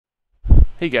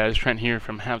Hey guys, Trent here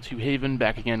from How To Haven,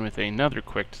 back again with another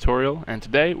quick tutorial, and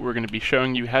today we're going to be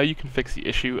showing you how you can fix the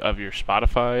issue of your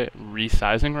Spotify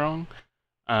resizing wrong.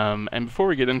 And before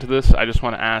we get into this, I just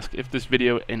want to ask, if this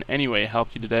video in any way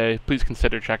helped you today, please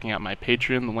consider checking out my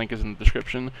Patreon, the link is in the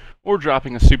description, or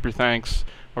dropping a super thanks,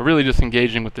 or really just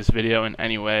engaging with this video in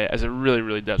any way, as it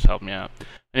really does help me out.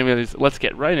 Anyways, let's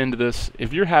get right into this.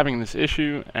 If you're having this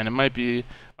issue, and it might be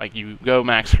like you go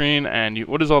max screen and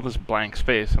what is all this blank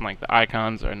space, and like the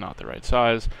icons are not the right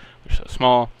size, they're so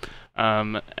small,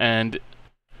 and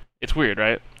it's weird,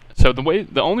 right? So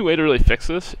the only way to really fix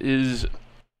this is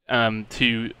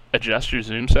to adjust your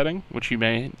zoom setting, which you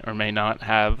may or may not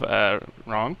have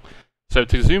wrong. So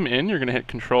to zoom in, you're going to hit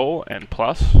Control and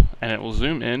plus, and it will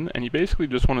zoom in, and you basically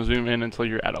just want to zoom in until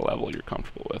you're at a level you're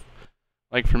comfortable with.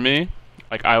 Like for me,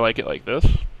 I like it like this.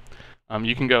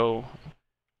 You can go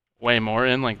way more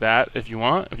in like that if you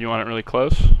want it really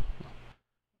close.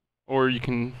 Or you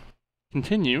can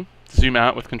continue to zoom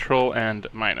out with Control and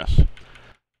minus.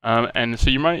 And so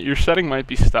your setting might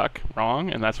be stuck wrong,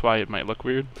 and that's why it might look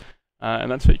weird. And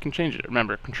that's how you can change it.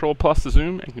 Remember, Control plus to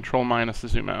zoom and Control minus to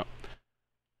zoom out.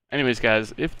 Anyways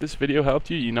guys, if this video helped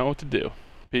you, you know what to do.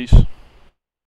 Peace.